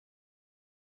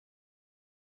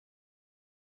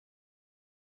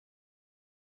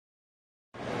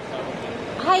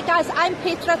Hi guys, I'm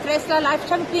Petra Florida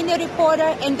lifetime winner reporter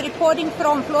and reporting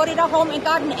from Florida Home and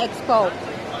Garden Expo.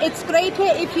 It's great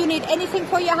here. If you need anything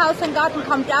for your house and garden,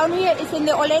 come down here. It's in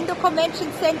the Orlando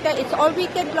Convention Center. It's all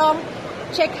weekend long.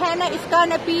 Jack Hanna is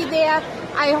gonna be there.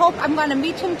 I hope I'm gonna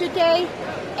meet him today.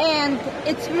 And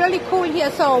it's really cool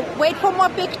here. So wait for more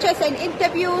pictures and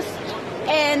interviews.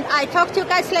 And I talk to you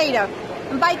guys later.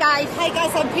 Bye guys. Hi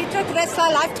guys, I'm Petra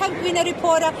Florida lifetime winner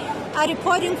reporter.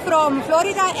 Reporting from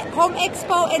Florida Home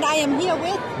Expo, and I am here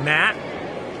with Matt.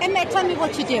 And Matt, tell me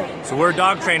what you do. So we're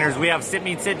dog trainers. We have sit,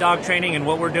 meet, sit dog training, and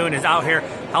what we're doing is out here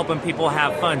helping people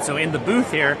have fun. So in the booth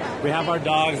here, we have our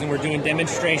dogs, and we're doing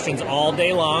demonstrations all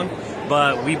day long,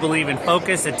 but we believe in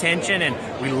focus, attention,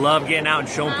 and we love getting out and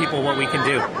showing people what we can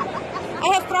do.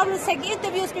 I have problems taking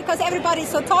interviews because everybody's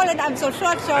so tall and I'm so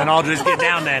short. So and I'll just get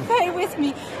down then. Stay with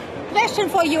me. Question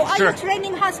for you. Are Sure. you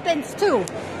training husbands too?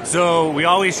 So we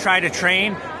always try to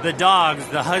train the dogs,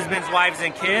 the husbands, wives,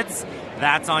 and kids.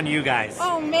 That's on you guys.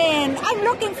 Oh man, I'm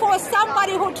looking for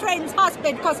somebody who trains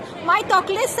husband because my dog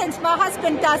listens, my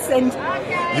husband doesn't.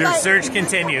 Your search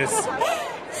continues.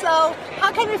 So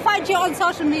how can we find you on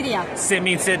social media?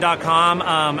 SitMeetSit.com.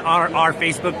 Our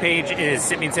Facebook page is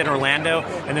Sit Meet Sit Orlando,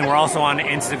 and then we're also on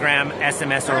Instagram,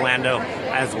 SMS Orlando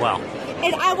as well.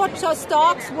 And I watch those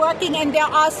dogs working, and they're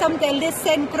awesome. They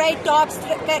listen, great dogs,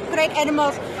 great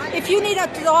animals. If you need a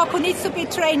dog who needs to be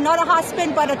trained, not a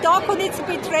husband, but a dog who needs to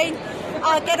be trained,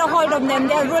 get a hold of them.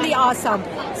 They're really awesome.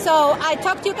 So I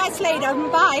talk to you guys later.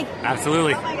 Bye.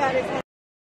 Absolutely. Oh my God,